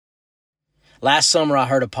Last summer, I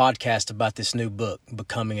heard a podcast about this new book,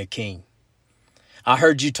 Becoming a King. I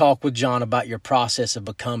heard you talk with John about your process of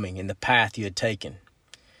becoming and the path you had taken.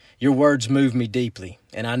 Your words moved me deeply,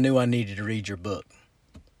 and I knew I needed to read your book.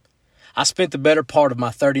 I spent the better part of my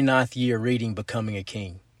 39th year reading Becoming a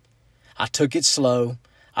King. I took it slow.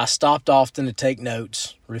 I stopped often to take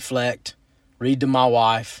notes, reflect, read to my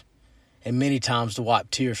wife, and many times to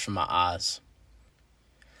wipe tears from my eyes.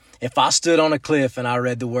 If I stood on a cliff and I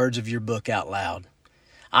read the words of your book out loud,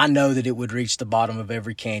 I know that it would reach the bottom of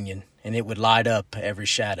every canyon and it would light up every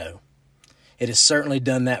shadow. It has certainly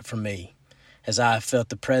done that for me, as I have felt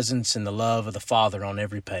the presence and the love of the Father on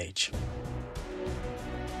every page.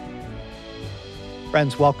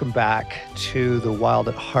 Friends, welcome back to the Wild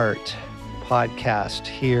at Heart podcast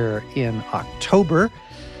here in October.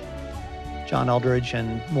 John Eldredge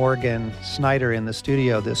and Morgan Snyder in the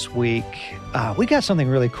studio this week. We got something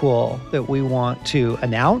really cool that we want to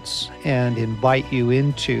announce and invite you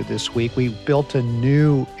into this week. We built a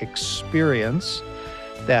new experience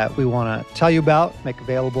that we want to tell you about, make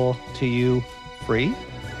available to you free.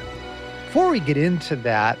 Before we get into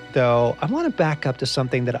that, though, I want to back up to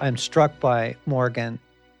something that I'm struck by, Morgan,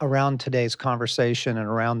 around today's conversation and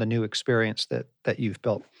around the new experience that you've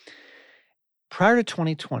built. Prior to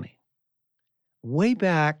 2020, way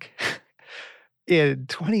back in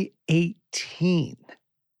 2018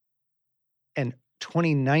 and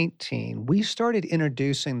 2019, we started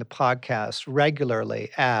introducing the podcast regularly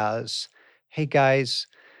as, hey guys,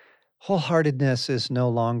 wholeheartedness is no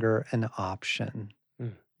longer an option.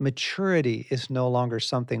 Maturity is no longer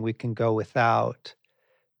something we can go without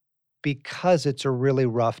because it's a really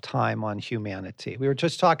rough time on humanity. We were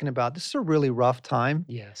just talking about this is a really rough time.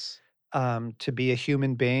 Yes. To be a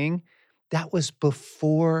human being. That was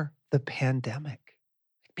before the pandemic.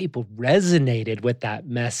 People resonated with that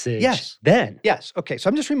message then. Yes. Okay. So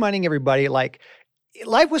I'm just reminding everybody, like,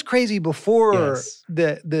 life was crazy before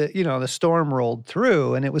the storm rolled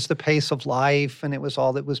through, and it was the pace of life, and it was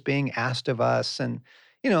all that was being asked of us, and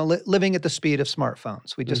living at the speed of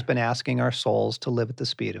smartphones. We've just been asking our souls to live at the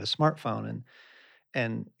speed of a smartphone,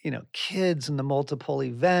 and kids and the multiple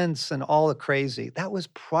events and all the crazy. That was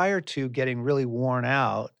prior to getting really worn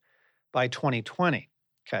out by 2020.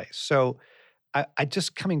 Okay, so I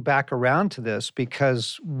just coming back around to this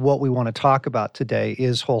because what we want to talk about today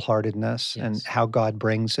is wholeheartedness and how God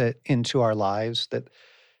brings it into our lives, that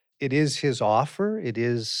it is his offer, it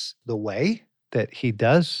is the way that he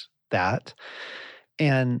does that.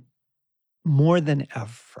 And more than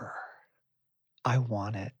ever, I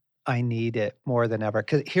want it. I need it more than ever.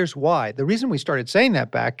 Because here's why. The reason we started saying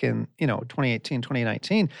that back in 2018,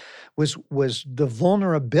 2019 was the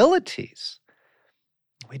vulnerabilities.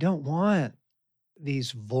 We don't want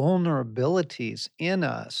these vulnerabilities in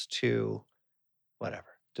us to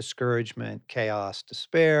discouragement, chaos,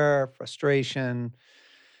 despair, frustration,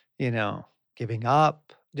 giving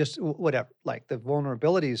up, just whatever, like the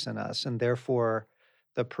vulnerabilities in us, and therefore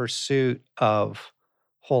the pursuit of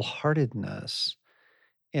wholeheartedness.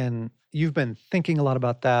 And you've been thinking a lot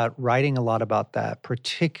about that, writing a lot about that,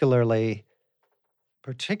 particularly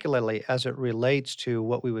as it relates to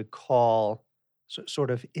what we would call sort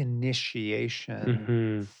of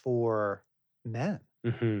initiation for men,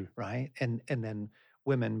 right? And then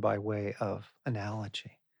women by way of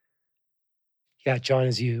analogy. Yeah, John,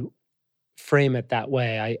 as you frame it that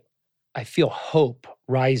way, I feel hope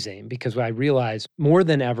rising because I realize more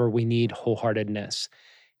than ever we need wholeheartedness.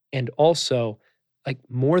 And also, like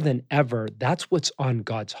more than ever, that's what's on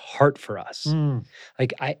God's heart for us.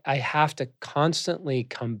 Like I have to constantly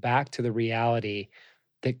come back to the reality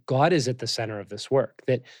that God is at the center of this work,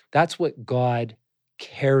 that's what God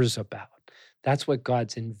cares about. That's what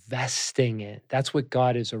God's investing in. That's what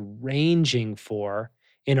God is arranging for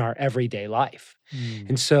in our everyday life.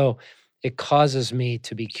 And so it causes me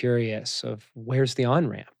to be curious of where's the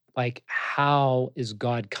on-ramp? Like, how is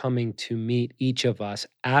God coming to meet each of us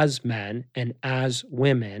as men and as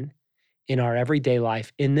women in our everyday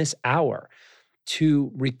life in this hour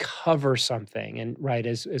to recover something? And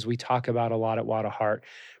as we talk about a lot at Wild at Heart,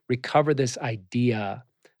 recover this idea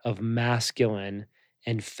of masculine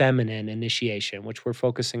and feminine initiation, which we're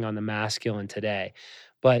focusing on the masculine today.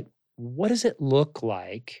 But what does it look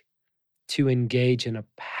like to engage in a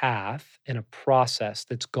path and a process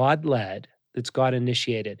that's God-led, that's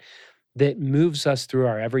God-initiated, that moves us through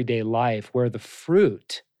our everyday life, where the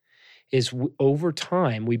fruit is over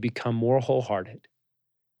time, we become more wholehearted,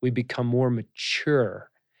 we become more mature.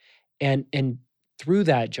 And through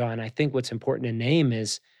that, John, I think what's important to name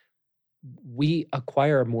is we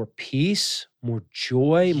acquire more peace, more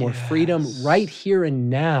joy, more freedom right here and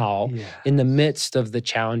now in the midst of the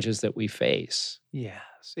challenges that we face.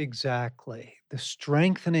 Yes, exactly. The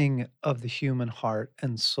strengthening of the human heart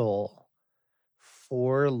and soul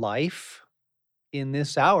for life in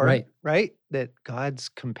this hour, right? That God's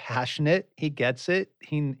compassionate. He gets it.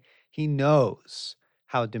 He knows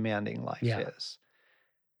how demanding life is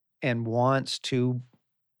and wants to,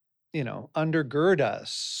 undergird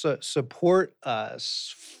us, support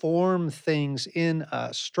us, form things in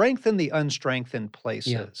us, strengthen the unstrengthened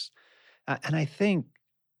places. And I think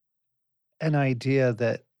an idea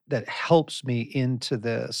that helps me into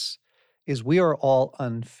this is we are all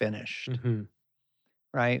unfinished.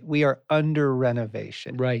 Right? We are under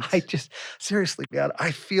renovation. Right. I just, seriously, man,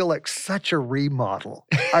 I feel like such a remodel.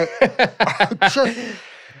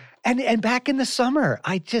 And back in the summer,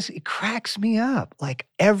 it cracks me up. Like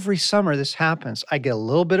every summer this happens, I get a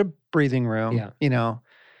little bit of breathing room,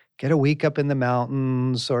 get a week up in the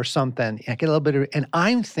mountains or something. I get a little bit of, and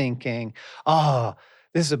I'm thinking, oh,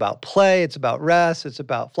 this is about play, it's about rest, it's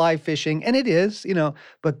about fly fishing, and it is,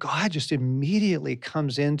 but God just immediately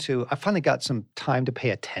comes into, I finally got some time to pay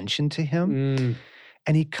attention to him,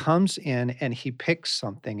 and he comes in and he picks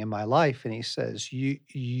something in my life and he says,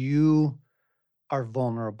 you are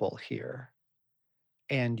vulnerable here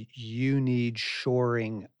and you need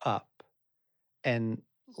shoring up. And,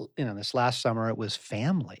 this last summer it was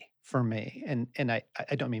family for me. And I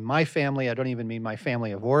don't mean my family. I don't even mean my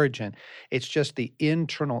family of origin. It's just the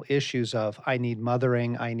internal issues of I need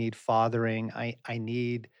mothering, I need fathering, I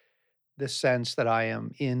need the sense that I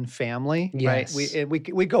am in family, right?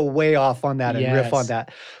 We go way off on that and riff on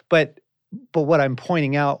that. But what I'm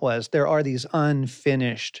pointing out was there are these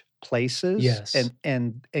unfinished places.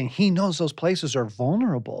 And he knows those places are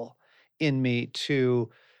vulnerable in me to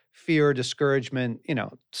fear, discouragement,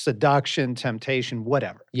 seduction, temptation,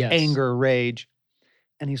 whatever, anger, rage.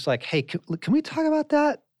 And he's like, hey, can we talk about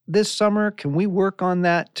that this summer? Can we work on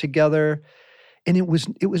that together? And it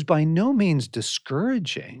was by no means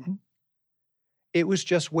discouraging. It was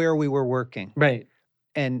just where we were working. Right.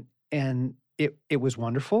 And it was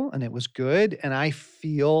wonderful and it was good. And I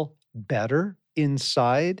feel better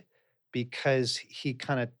inside because he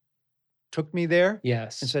kind of took me there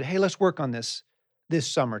and said, hey, let's work on this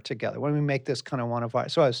summer together. Why don't we make this kind of one of our,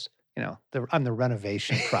 so I was, I'm the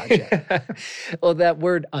renovation project. Well, that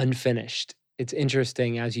word unfinished, it's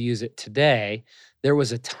interesting as you use it today. There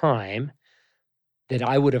was a time that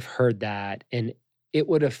I would have heard that and it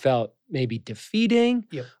would have felt maybe defeating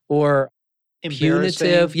or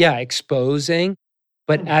punitive, exposing.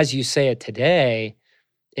 But as you say it today,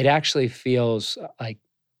 it actually feels like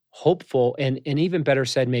hopeful and even better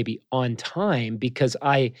said, maybe on time, because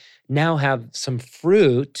I now have some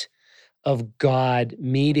fruit of God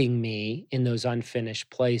meeting me in those unfinished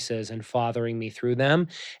places and fathering me through them.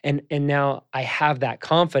 And now I have that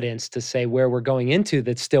confidence to say where we're going into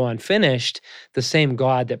that's still unfinished, the same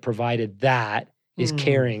God that provided that is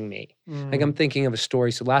carrying me. Like I'm thinking of a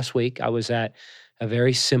story. So last week I was at a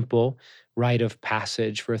very simple rite of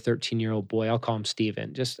passage for a 13-year-old boy. I'll call him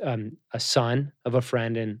Stephen, just a son of a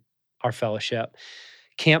friend in our fellowship.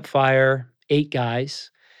 Campfire, 8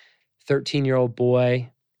 guys, 13-year-old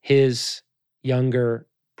boy, his younger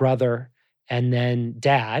brother, and then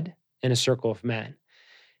dad in a circle of men.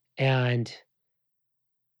 And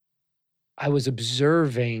I was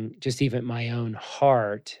observing just even my own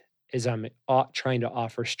heart as I'm trying to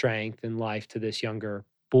offer strength and life to this younger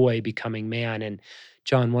boy becoming man. And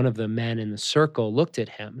John, one of the men in the circle, looked at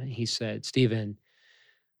him and he said, Stephen,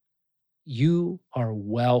 you are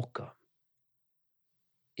welcome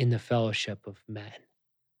in the fellowship of men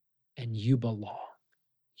and you belong.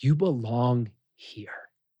 You belong here.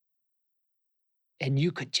 And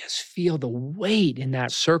you could just feel the weight in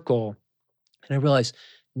that circle. And I realized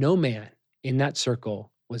no man in that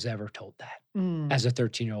circle was ever told that as a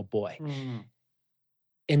 13-year-old boy.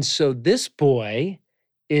 And so this boy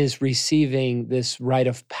is receiving this rite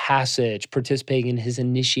of passage, participating in his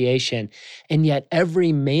initiation. And yet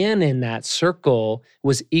every man in that circle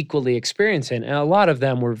was equally experiencing. And a lot of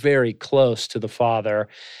them were very close to the father,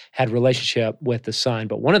 had relationship with the son.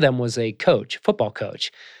 But one of them was a coach, football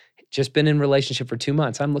coach, just been in relationship for 2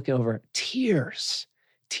 months. I'm looking over, tears.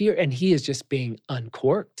 And he is just being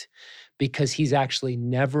uncorked because he's actually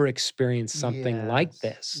never experienced something like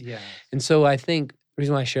this. And so I think the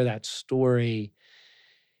reason why I share that story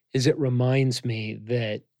is it reminds me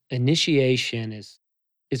that initiation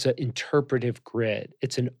is an interpretive grid.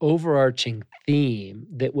 It's an overarching theme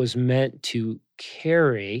that was meant to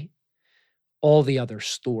carry all the other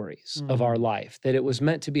stories of our life, that it was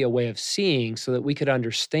meant to be a way of seeing so that we could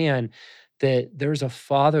understand that there's a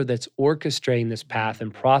Father that's orchestrating this path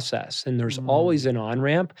and process. And there's always an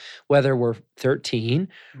on-ramp, whether we're 13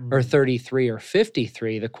 or 33 or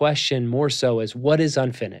 53. The question more so is, what is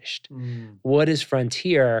unfinished? What is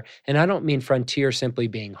frontier? And I don't mean frontier simply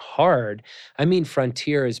being hard. I mean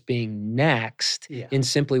frontier as being next in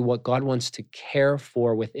simply what God wants to care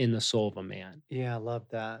for within the soul of a man. Yeah, I love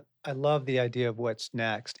that. I love the idea of what's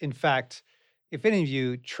next. In fact, if any of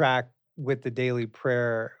you track with the daily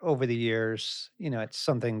prayer over the years, it's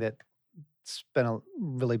something that's been a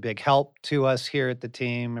really big help to us here at the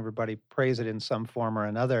team. Everybody prays it in some form or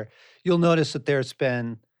another. You'll notice that there's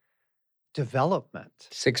been development.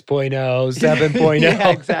 6.0, 7.0. Yeah,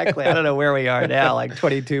 exactly. I don't know where we are now, like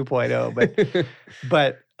 22.0,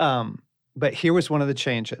 but here was one of the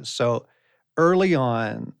changes. So early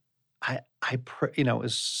on, it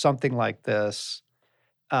was something like this.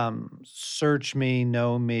 Search me,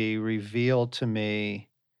 know me, reveal to me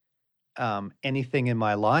anything in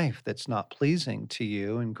my life that's not pleasing to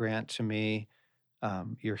you, and grant to me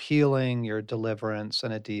your healing, your deliverance,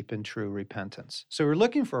 and a deep and true repentance. So we're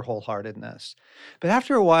looking for wholeheartedness. But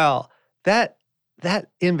after a while, that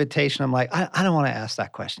invitation, I'm like, I don't want to ask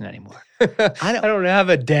that question anymore. I don't have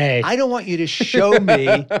a day. I don't want you to show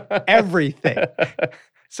me everything.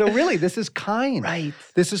 So really, this is kind. Right.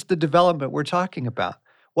 This is the development we're talking about.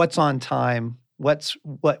 What's on time? What's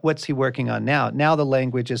he working on now? Now the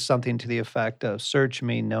language is something to the effect of search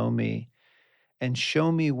me, know me, and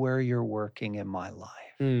show me where you're working in my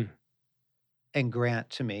life. And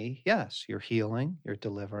grant to me, yes, your healing, your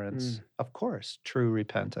deliverance, of course, true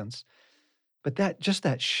repentance. But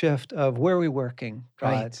that shift of where are we working,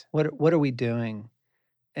 God? Right. What are we doing?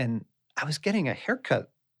 And I was getting a haircut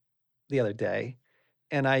the other day,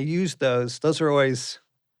 and I used those. Those are always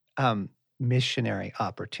missionary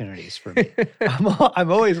opportunities for me.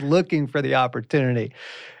 I'm always looking for the opportunity,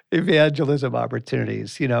 evangelism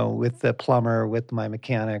opportunities, with the plumber, with my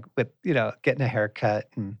mechanic, with, getting a haircut.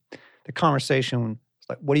 And the conversation was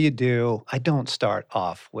like, what do you do? I don't start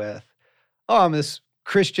off with, I'm this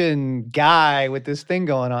Christian guy with this thing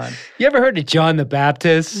going on. You ever heard of John the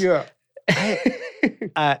Baptist? Yeah.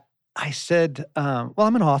 I said, well,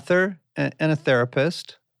 I'm an author and a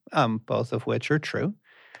therapist, both of which are true.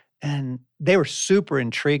 And they were super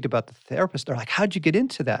intrigued about the therapist. They're like, how'd you get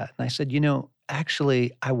into that? And I said,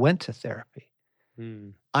 actually, I went to therapy.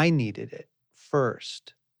 I needed it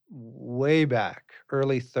first. Way back,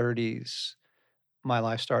 early 30s, my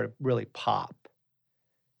life started really pop.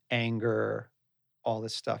 Anger, all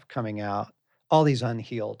this stuff coming out. All these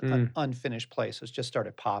unhealed, unfinished places just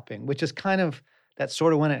started popping, which is that's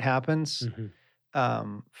sort of when it happens.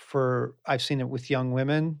 I've seen it with young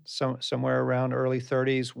women, somewhere around early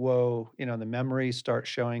 30s. Whoa, the memories start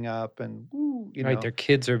showing up, and right, their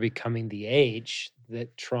kids are becoming the age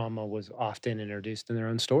that trauma was often introduced in their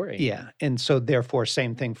own story. Yeah, and so therefore,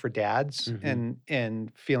 same thing for dads,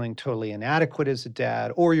 and feeling totally inadequate as a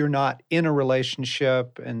dad, or you're not in a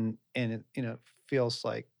relationship, and it feels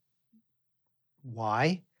like,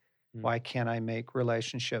 why? Why can't I make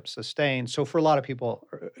relationships sustain? So for a lot of people,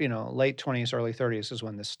 late 20s, early 30s is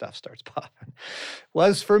when this stuff starts popping.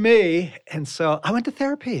 Was for me. And so I went to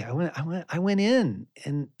therapy. I went in,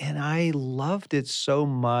 and I loved it so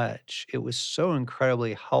much. It was so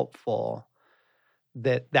incredibly helpful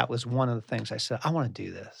that was one of the things I said, I want to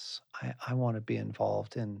do this. I want to be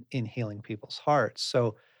involved in healing people's hearts.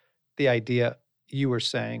 So the idea you were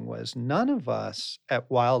saying was, none of us at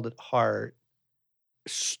Wild at Heart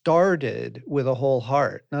started with a whole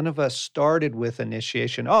heart. None of us started with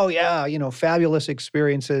initiation. Oh yeah, fabulous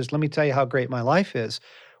experiences. Let me tell you how great my life is.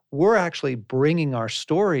 We're actually bringing our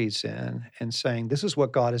stories in and saying, this is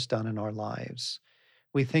what God has done in our lives.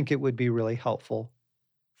 We think it would be really helpful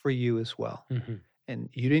for you as well. And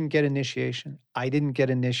you didn't get initiation. I didn't get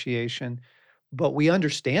initiation, but we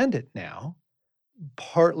understand it now.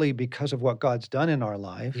 Partly because of what God's done in our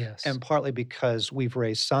life, and partly because we've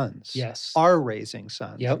raised sons, are raising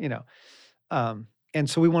sons, and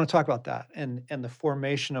so we want to talk about that, and the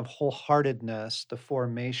formation of wholeheartedness, the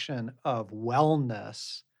formation of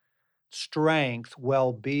wellness, strength,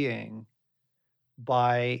 well-being,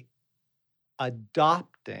 by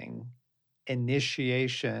adopting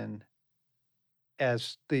initiation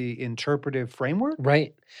as the interpretive framework?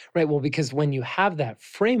 Right. Well, because when you have that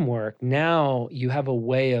framework, now you have a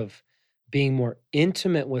way of being more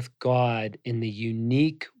intimate with God in the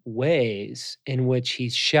unique ways in which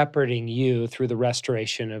he's shepherding you through the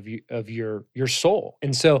restoration of your soul.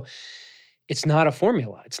 And so it's not a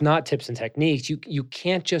formula. It's not tips and techniques. You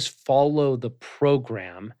can't just follow the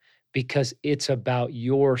program because it's about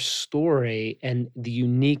your story and the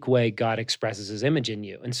unique way God expresses his image in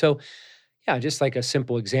you. And so, yeah, just like a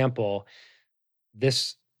simple example,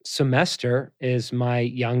 this semester is my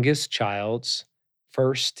youngest child's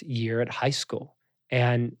first year at high school.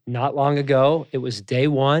 And not long ago, it was day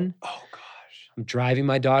one. Oh, gosh. I'm driving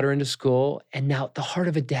my daughter into school. And now the heart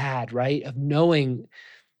of a dad, right? Of knowing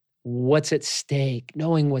what's at stake,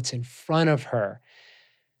 knowing what's in front of her,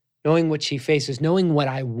 knowing what she faces, knowing what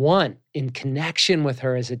I want in connection with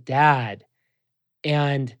her as a dad,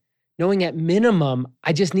 and knowing at minimum,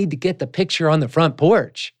 I just need to get the picture on the front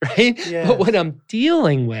porch, right? Yes. But what I'm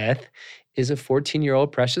dealing with is a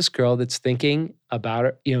 14-year-old precious girl that's thinking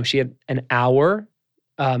about, she had an hour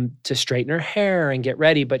to straighten her hair and get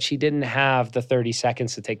ready, but she didn't have the 30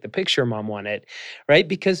 seconds to take the picture mom wanted, right?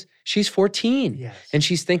 Because she's 14 Yes. and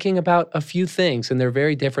she's thinking about a few things, and they're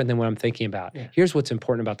very different than what I'm thinking about. Yeah. Here's what's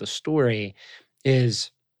important about the story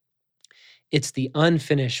is it's the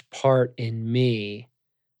unfinished part in me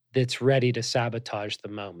that's ready to sabotage the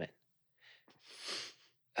moment.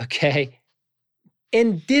 Okay?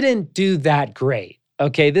 And didn't do that great.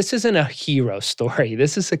 Okay? This isn't a hero story.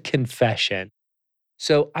 This is a confession.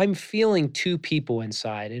 So I'm feeling two people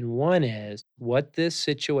inside. And one is what this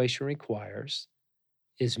situation requires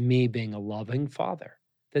is me being a loving father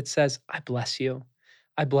that says, I bless you.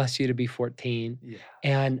 I bless you to be 14. Yeah.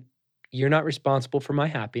 And you're not responsible for my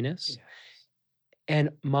happiness. Yeah. And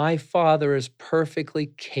my Father is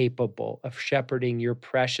perfectly capable of shepherding your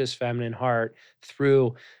precious feminine heart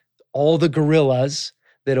through all the gorillas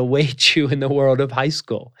that await you in the world of high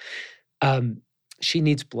school. She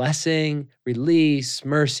needs blessing, release,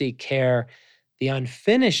 mercy, care. The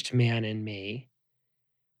unfinished man in me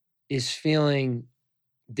is feeling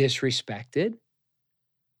disrespected.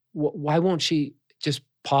 Why won't she just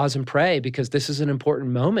pause and pray? Because this is an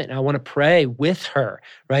important moment. I want to pray with her,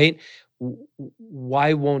 right?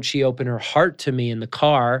 Why won't she open her heart to me in the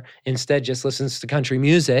car? Instead, just listens to country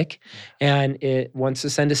music and it wants to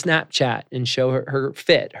send a Snapchat and show her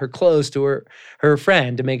fit, her clothes to her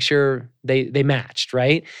friend to make sure they matched,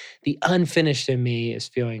 right? The unfinished in me is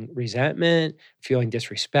feeling resentment, feeling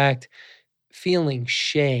disrespect, feeling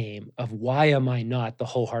shame of why am I not the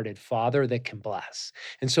wholehearted father that can bless?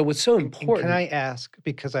 And so what's so important— Can I ask,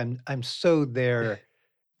 because I'm so there,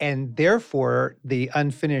 and therefore the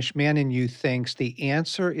unfinished man in you thinks the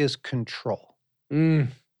answer is control,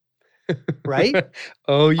 right?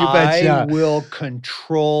 Oh, you I betcha. will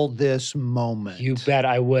control this moment. You bet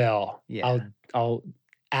I will. Yeah. I'll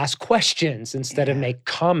ask questions instead of Yeah. make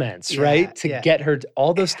comments, Yeah, right? To yeah. get her to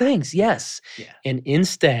all those things. Yes. Yeah. And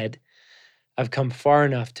instead, I've come far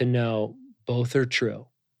enough to know both are true.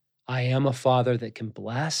 I am a father that can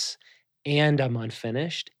bless, and I'm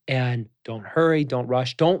unfinished. And don't hurry, don't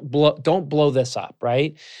rush, don't blow this up,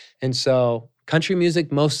 right? And so country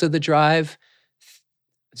music, most of the drive,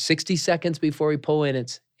 60 seconds before we pull in,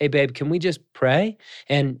 it's, hey, babe, can we just pray?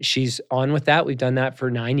 And she's on with that. We've done that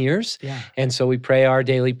for 9 years. Yeah. And so we pray our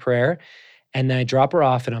daily prayer. And then I drop her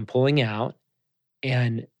off and I'm pulling out.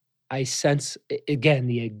 And I sense, again,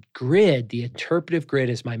 the grid, the interpretive grid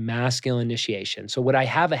is my masculine initiation. So what I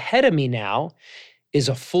have ahead of me now is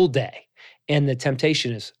a full day. And the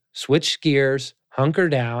temptation is switch gears, hunker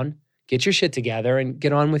down, get your shit together, and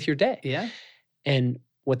get on with your day. Yeah. And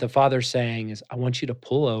what the Father's saying is, I want you to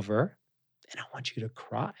pull over and I want you to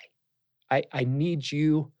cry. I need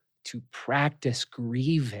you to practice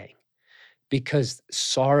grieving, because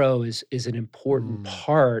sorrow is an important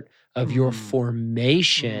part of your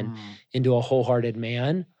formation into a wholehearted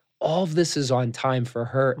man. All of this is on time for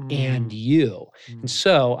her and you. And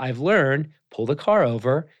so I've learned, pull the car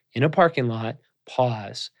over in a parking lot,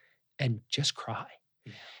 pause, and just cry.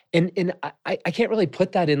 Yeah. And I can't really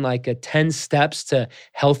put that in like a 10 steps to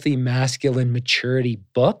healthy masculine maturity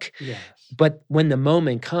book. Yes. But when the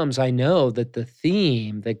moment comes, I know that the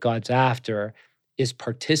theme that God's after is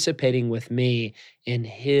participating with me in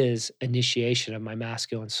his initiation of my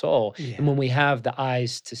masculine soul. Yeah. And when we have the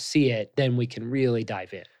eyes to see it, then we can really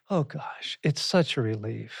dive in. Oh gosh, it's such a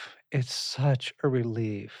relief. It's such a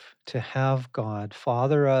relief to have God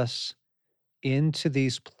father us into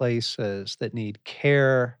these places that need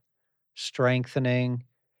care, strengthening.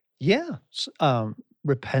 Yeah.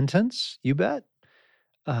 Repentance, you bet.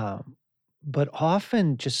 But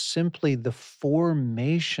often just simply the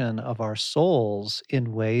formation of our souls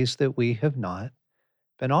in ways that we have not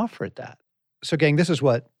been offered that. So gang, this is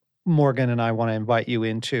what Morgan and I want to invite you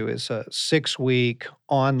into, is a 6-week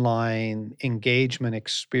online engagement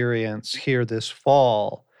experience here this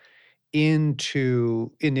fall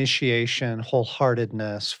into initiation,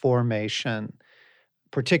 wholeheartedness, formation,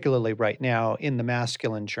 particularly right now in the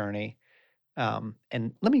masculine journey.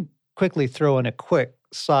 And let me quickly throw in a quick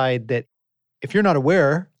side that if you're not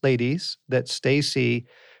aware, ladies, that Stacy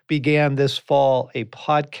began this fall a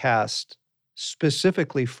podcast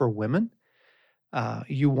specifically for women.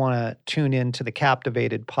 You want to tune into the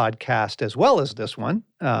Captivated podcast as well as this one,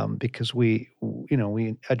 because we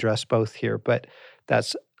address both here, but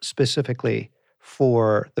that's specifically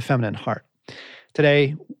for the feminine heart.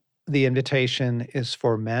 Today, the invitation is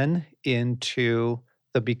for men into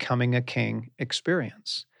the Becoming a King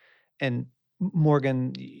experience. And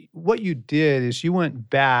Morgan, what you did is you went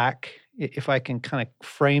back, if I can kind of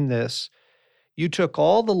frame this, you took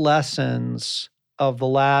all the lessons of the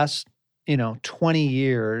last 20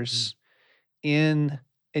 years in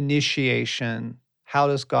initiation. How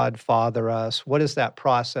does God father us? What does that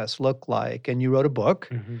process look like? And you wrote a book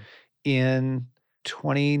in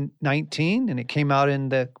 2019, and it came out in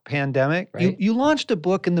the pandemic. Right. You launched a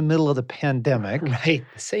book in the middle of the pandemic. Right.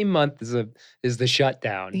 The same month is the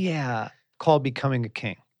shutdown. Yeah, called Becoming a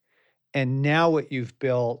King. And now what you've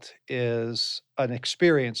built is an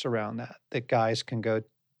experience around that guys can go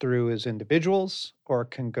through as individuals or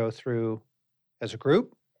can go through as a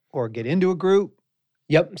group or get into a group.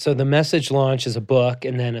 Yep. So the message launch is a book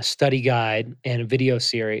and then a study guide and a video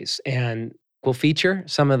series. And we'll feature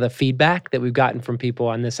some of the feedback that we've gotten from people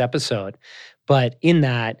on this episode. But in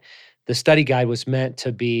that, the study guide was meant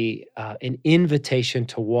to be an invitation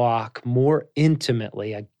to walk more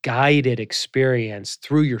intimately, a guided experience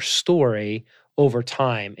through your story over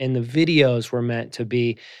time. And the videos were meant to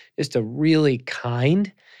be just a really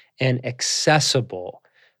kind and accessible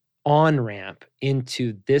on-ramp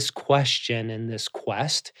into this question and this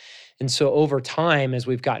quest. And so over time, as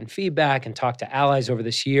we've gotten feedback and talked to allies over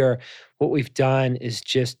this year, what we've done is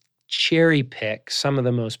just cherry pick some of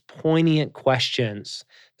the most poignant questions,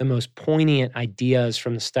 the most poignant ideas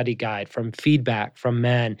from the study guide, from feedback from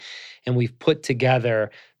men. And we've put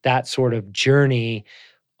together that sort of journey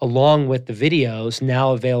along with the videos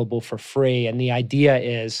now available for free. And the idea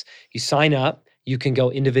is you sign up, you can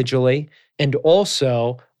go individually, and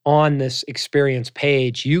also on this experience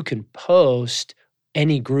page, you can post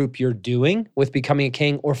any group you're doing with Becoming a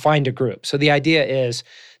King or find a group. So the idea is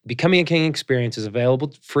Becoming a King experience is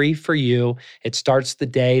available free for you. It starts the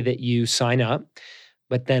day that you sign up.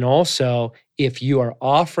 But then also, if you are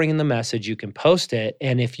offering the message, you can post it.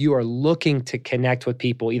 And if you are looking to connect with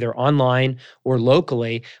people either online or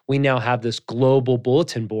locally, we now have this global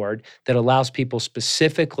bulletin board that allows people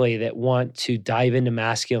specifically that want to dive into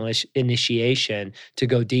masculine initiation to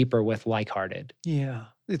go deeper with like-hearted. Yeah,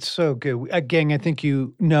 it's so good. Again, I think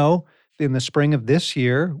in the spring of this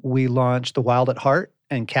year, we launched the Wild at Heart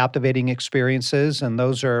and Captivating experiences, and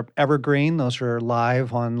those are evergreen. Those are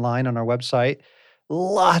live online on our website.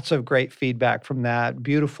 Lots of great feedback from that.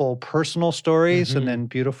 Beautiful personal stories and then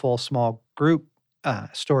beautiful small group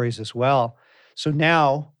stories as well. So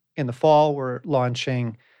now in the fall, we're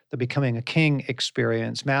launching the Becoming a King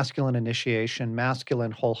experience, masculine initiation,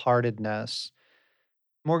 masculine wholeheartedness.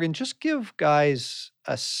 Morgan, just give guys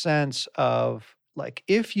a sense of, like,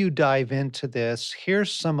 if you dive into this,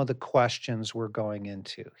 here's some of the questions we're going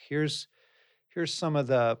into. Here's some of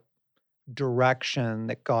the direction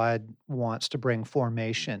that God wants to bring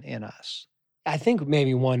formation in us. I think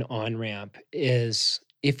maybe one on-ramp is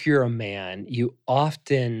if you're a man, you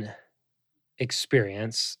often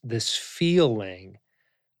experience this feeling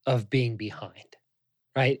of being behind,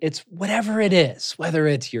 right? It's whatever it is, whether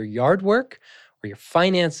it's your yard work or your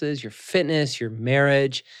finances, your fitness, your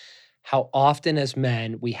marriage. How often as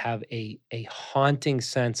men, we have a haunting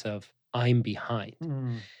sense of I'm behind.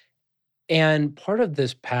 And part of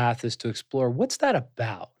this path is to explore what's that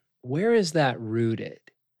about? Where is that rooted?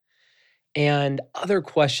 And other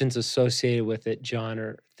questions associated with it, John,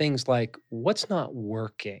 are things like what's not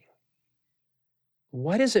working?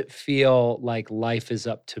 Why does it feel like life is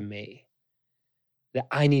up to me? That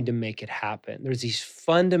I need to make it happen? There's these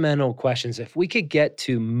fundamental questions. If we could get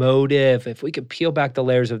to motive, if we could peel back the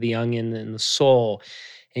layers of the onion and the soul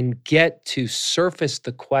and get to surface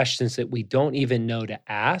the questions that we don't even know to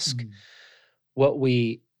ask, what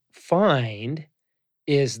we find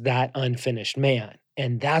is that unfinished man.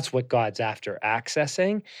 And that's what God's after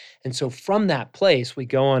accessing. And so from that place, we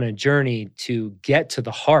go on a journey to get to the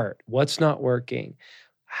heart. What's not working?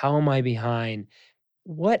 How am I behind?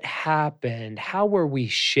 What happened? How were we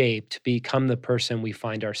shaped to become the person we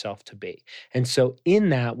find ourselves to be? And so in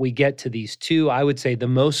that, we get to these two, I would say, the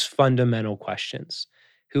most fundamental questions.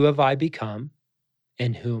 Who have I become?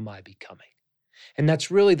 And who am I becoming? And that's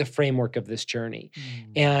really the framework of this journey.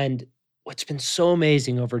 And what's been so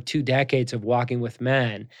amazing over 2 decades of walking with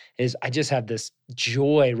men is I just have this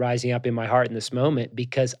joy rising up in my heart in this moment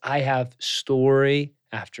because I have story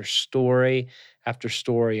after story after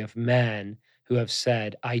story of men who have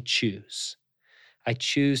said, I choose. I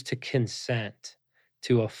choose to consent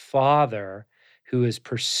to a father who is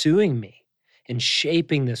pursuing me and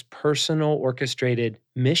shaping this personal orchestrated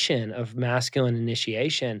mission of masculine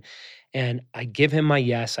initiation. And I give him my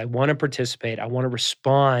yes. I want to participate. I want to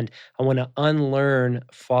respond. I want to unlearn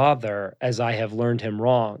father as I have learned him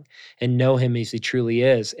wrong and know him as he truly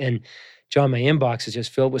is. And John, my inbox is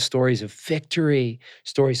just filled with stories of victory,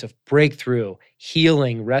 stories of breakthrough,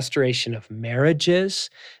 healing, restoration of marriages,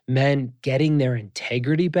 men getting their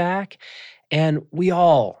integrity back. And we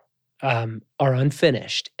all are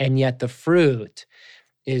unfinished. And yet the fruit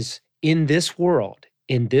is in this world,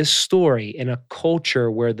 in this story, in a culture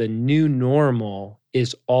where the new normal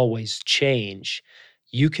is always change.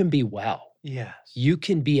 You can be well. Yes. You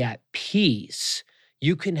can be at peace.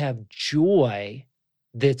 You can have joy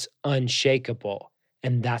that's unshakable.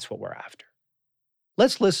 And that's what we're after.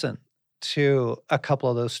 Let's listen to a couple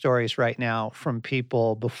of those stories right now from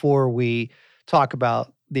people before we talk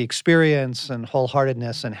about the experience and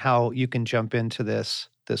wholeheartedness and how you can jump into this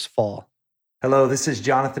fall. Hello, this is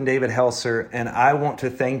Jonathan David Helser, and I want to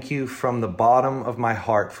thank you from the bottom of my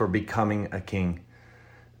heart for becoming a king.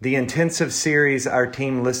 The intensive series our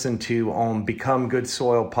team listened to on Become Good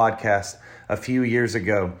Soil podcast a few years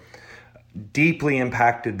ago deeply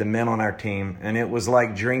impacted the men on our team, and it was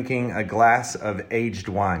like drinking a glass of aged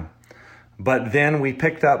wine. But then we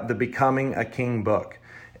picked up the Becoming a King book,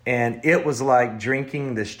 and it was like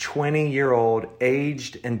drinking this 20-year-old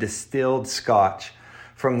aged and distilled scotch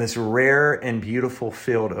from this rare and beautiful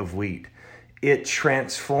field of wheat. It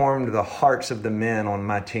transformed the hearts of the men on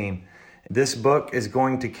my team. This book is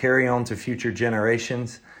going to carry on to future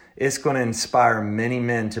generations. It's going to inspire many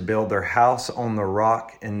men to build their house on the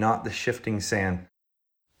rock and not the shifting sand.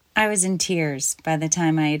 I was in tears by the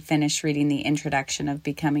time I had finished reading the introduction of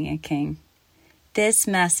Becoming a King. This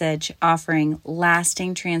message offering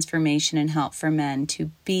lasting transformation and help for men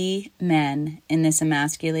to be men in this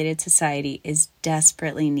emasculated society is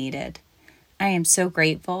desperately needed. I am so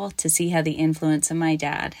grateful to see how the influence of my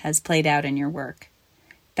dad has played out in your work.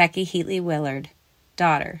 Becky Heatley Willard,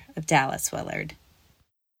 daughter of Dallas Willard.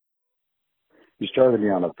 You started me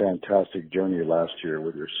on a fantastic journey last year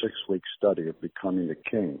with your 6-week study of Becoming the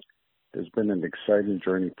King. It's been an exciting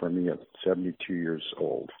journey for me at 72 years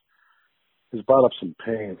old. It's brought up some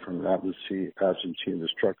pain from an absentee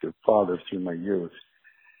destructive father through my youth.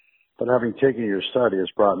 But having taken your study has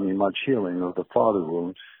brought me much healing of the father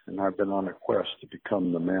wound, and I've been on a quest to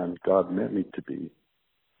become the man God meant me to be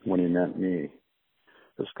when he meant me.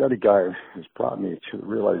 The study guide has brought me to the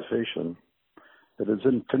realization that it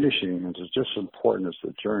isn't finishing, and it's just as important as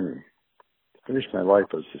the journey. To finish my life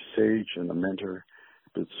as a sage and a mentor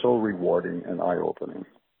has been so rewarding and eye-opening.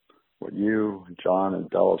 What you, John, and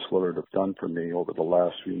Dallas Willard have done for me over the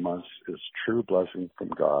last few months is true blessing from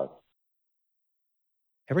God.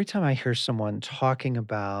 Every time I hear someone talking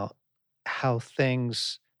about how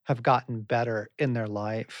things have gotten better in their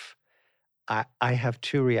life, I have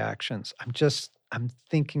two reactions. I'm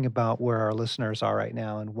thinking about where our listeners are right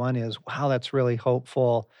now. And one is, wow, that's really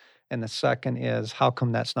hopeful. And the second is, how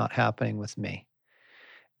come that's not happening with me?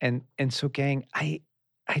 And so, gang, I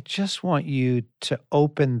just want you to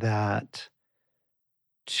open that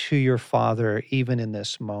to your Father, even in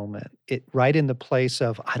this moment. It right in the place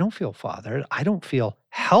of, I don't feel fathered. I don't feel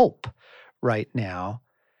help right now,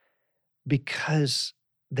 because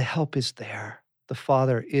the help is there. The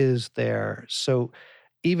Father is there. So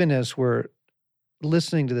even as we're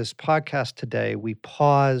listening to this podcast today, we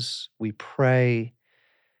pause, we pray,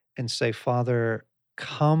 and say, Father,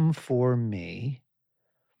 come for me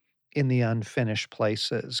in the unfinished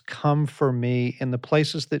places. Come for me in the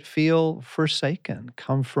places that feel forsaken.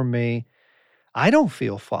 Come for me. I don't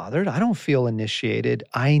feel fathered. I don't feel initiated.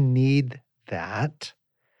 I need that.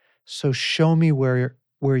 So show me where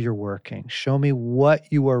you're working. Show me what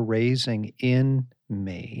you are raising in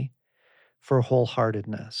me for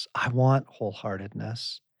wholeheartedness. I want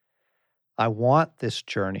wholeheartedness. I want this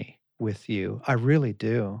journey with you. I really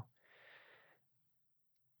do.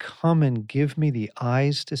 Come and give me the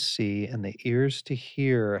eyes to see and the ears to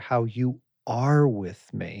hear how you are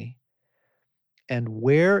with me, and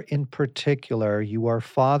where in particular you are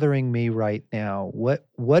fathering me right now.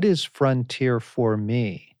 What is frontier for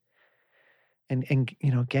me? And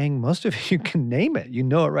you know, gang, most of you can name it. You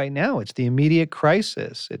know it right now. It's the immediate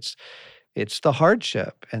crisis. It's the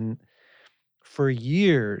hardship. And for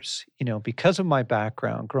years, you know, because of my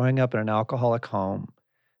background, growing up in an alcoholic home,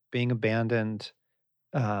 being abandoned,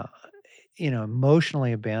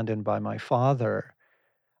 emotionally abandoned by my father.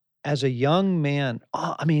 As a young man,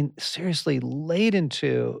 seriously, late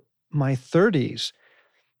into my 30s,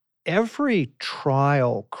 every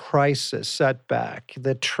trial, crisis, setback,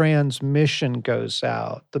 the transmission goes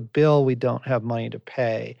out, the bill we don't have money to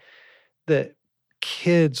pay, the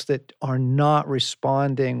kids that are not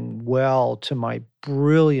responding well to my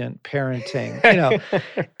brilliant parenting,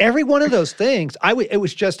 every one of those things, it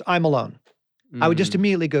was just, I'm alone. I would just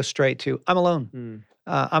immediately go straight to, I'm alone.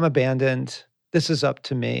 I'm abandoned. This is up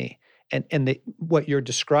to me. And what you're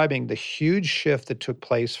describing, the huge shift that took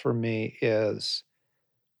place for me is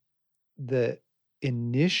the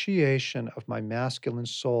initiation of my masculine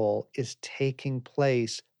soul is taking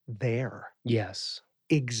place there. Yes.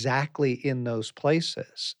 Exactly in those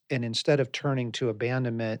places. And instead of turning to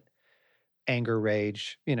abandonment, anger,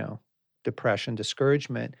 rage, depression,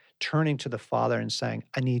 discouragement, turning to the Father and saying,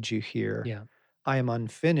 I need you here. Yeah. I am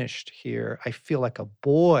unfinished here. I feel like a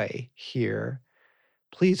boy here.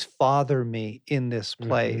 Please father me in this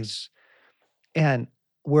place. And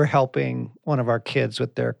we're helping one of our kids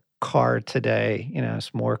with their car today,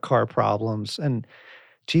 some more car problems. And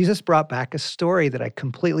Jesus brought back a story that I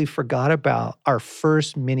completely forgot about, our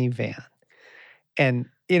first minivan. And,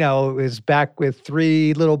 it was back with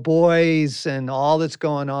 3 little boys and all that's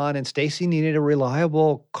going on. And Stacy needed a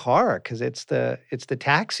reliable car because it's the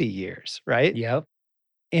taxi years, right? Yep.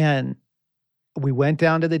 And we went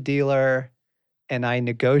down to the dealer and I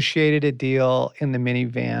negotiated a deal in the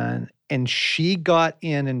minivan. And she got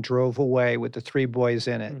in and drove away with the 3 boys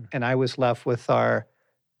in it. And I was left with our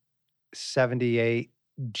 78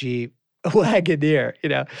 Jeep Wagoneer,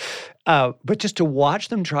 But just to watch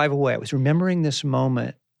them drive away, I was remembering this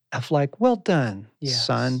moment of like, well done,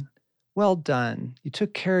 son. Well done. You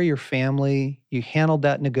took care of your family. You handled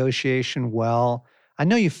that negotiation well. I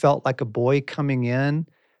know you felt like a boy coming in,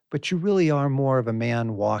 but you really are more of a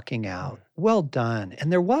man walking out. Well done.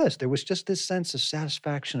 And there was just this sense of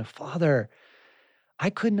satisfaction of, Father, I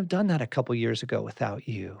couldn't have done that a couple years ago without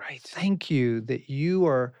you. Right. Thank you that you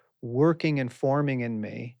are working and forming in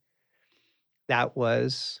me. That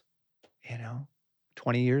was,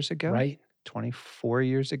 20 years ago. Right. 24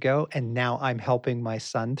 years ago. And now I'm helping my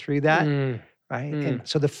son through that. Right. And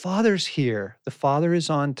so the Father's here. The Father is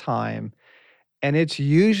on time. And it's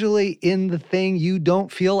usually in the thing you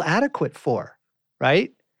don't feel adequate for,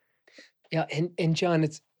 right? Yeah, and John,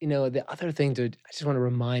 it's, the other thing I just want to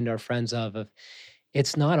remind our friends of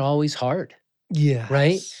it's not always hard. Yeah.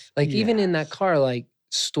 Right? Like even in that car,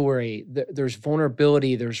 story, there's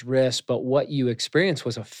vulnerability, there's risk, but what you experienced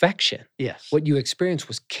was affection. Yes. What you experienced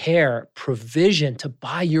was care, provision to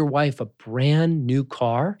buy your wife a brand new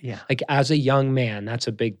car. Yeah. Like as a young man, that's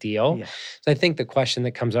a big deal. Yeah. So I think the question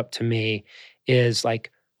that comes up to me is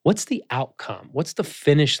like, what's the outcome? What's the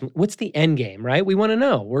finish? What's the end game, right? We want to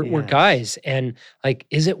know. We're guys. And like,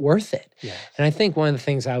 is it worth it? Yes. And I think one of the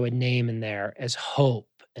things I would name in there as hope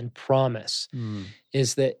and promise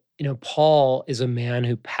is that, Paul is a man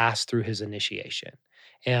who passed through his initiation.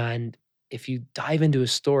 And if you dive into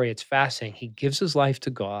his story, it's fascinating. He gives his life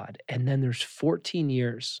to God. And then there's 14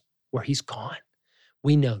 years where he's gone.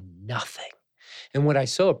 We know nothing. And what I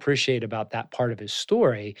so appreciate about that part of his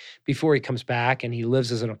story before he comes back and he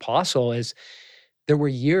lives as an apostle is there were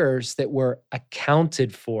years that were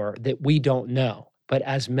accounted for that we don't know. But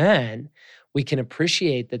as men, we can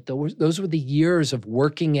appreciate that those were the years of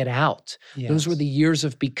working it out. Yes. Those were the years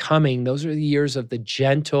of becoming. Those are the years of the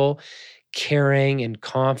gentle, caring, and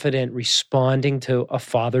confident responding to a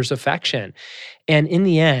father's affection. And in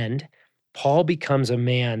the end, Paul becomes a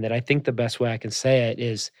man that I think the best way I can say it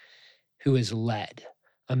is who is led,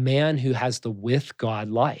 a man who has the with God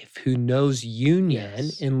life, who knows union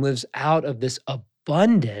and lives out of this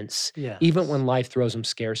abundance, even when life throws him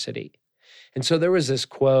scarcity. And so there was this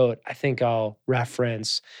quote, I think I'll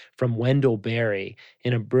reference from Wendell Berry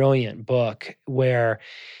in a brilliant book where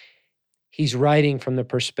he's writing from the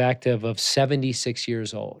perspective of 76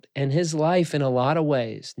 years old. And his life in a lot of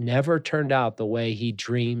ways never turned out the way he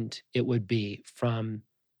dreamed it would be, from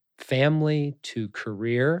family to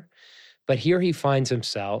career. But here he finds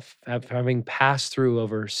himself having passed through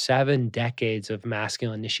over 7 decades of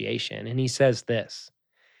masculine initiation. And he says this,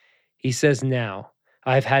 he says, now,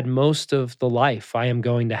 I've had most of the life I am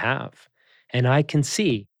going to have, and I can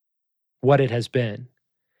see what it has been.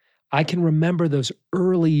 I can remember those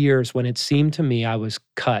early years when it seemed to me I was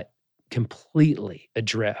cut completely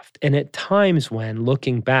adrift. And at times when,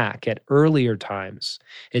 looking back at earlier times,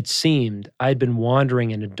 it seemed I'd been wandering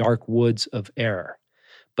in the dark woods of error.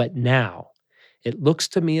 But now, it looks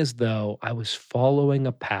to me as though I was following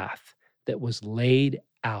a path that was laid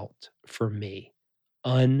out for me,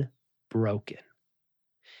 unbroken,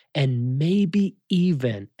 and maybe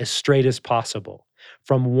even as straight as possible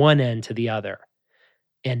from one end to the other.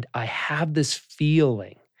 And I have this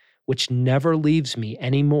feeling, which never leaves me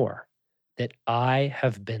anymore, that I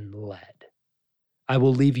have been led. I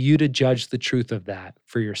will leave you to judge the truth of that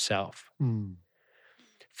for yourself.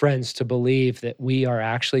 Friends, to believe that we are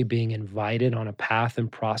actually being invited on a path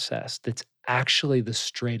and process that's actually the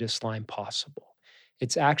straightest line possible.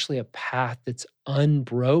 It's actually a path that's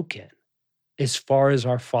unbroken as far as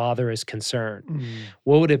our Father is concerned.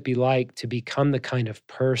 What would it be like to become the kind of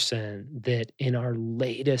person that in our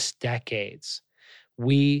latest decades,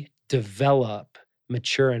 we develop,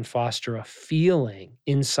 mature, and foster a feeling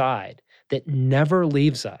inside that never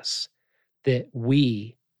leaves us that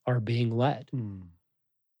we are being led?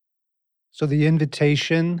 So the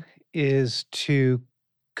invitation is to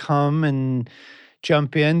come and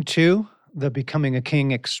jump into the Becoming a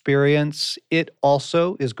King experience. It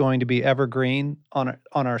also is going to be evergreen on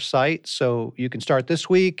our site. So you can start this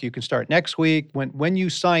week, you can start next week. When you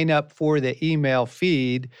sign up for the email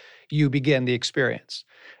feed, you begin the experience.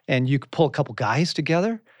 And you can pull a couple guys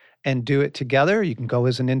together and do it together. You can go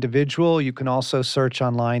as an individual. You can also search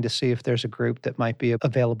online to see if there's a group that might be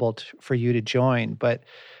available for you to join. But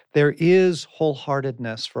there is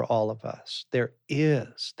wholeheartedness for all of us. There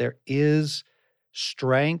is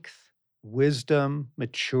strength, wisdom,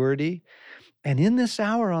 maturity. And in this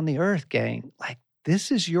hour on the earth, gang, like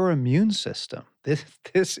this is your immune system.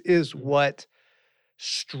 This is what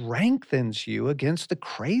strengthens you against the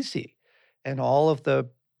crazy and all of the,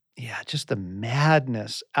 just the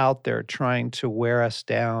madness out there trying to wear us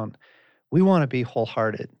down. We want to be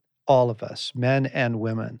wholehearted, all of us, men and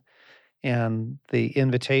women. And the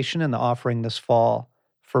invitation and the offering this fall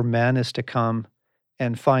for men is to come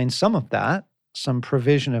and find some of that, some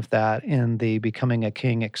provision of that in the Becoming a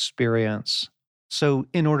King experience. So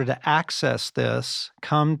in order to access this,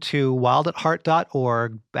 come to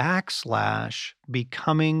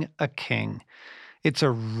wildatheart.org/becoming a king. It's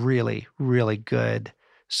a really, really good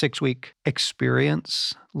 6-week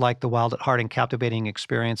experience like the Wild at Heart and Captivating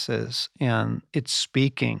experiences. And it is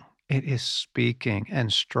speaking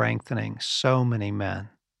and strengthening so many men.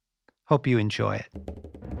 Hope you enjoy it.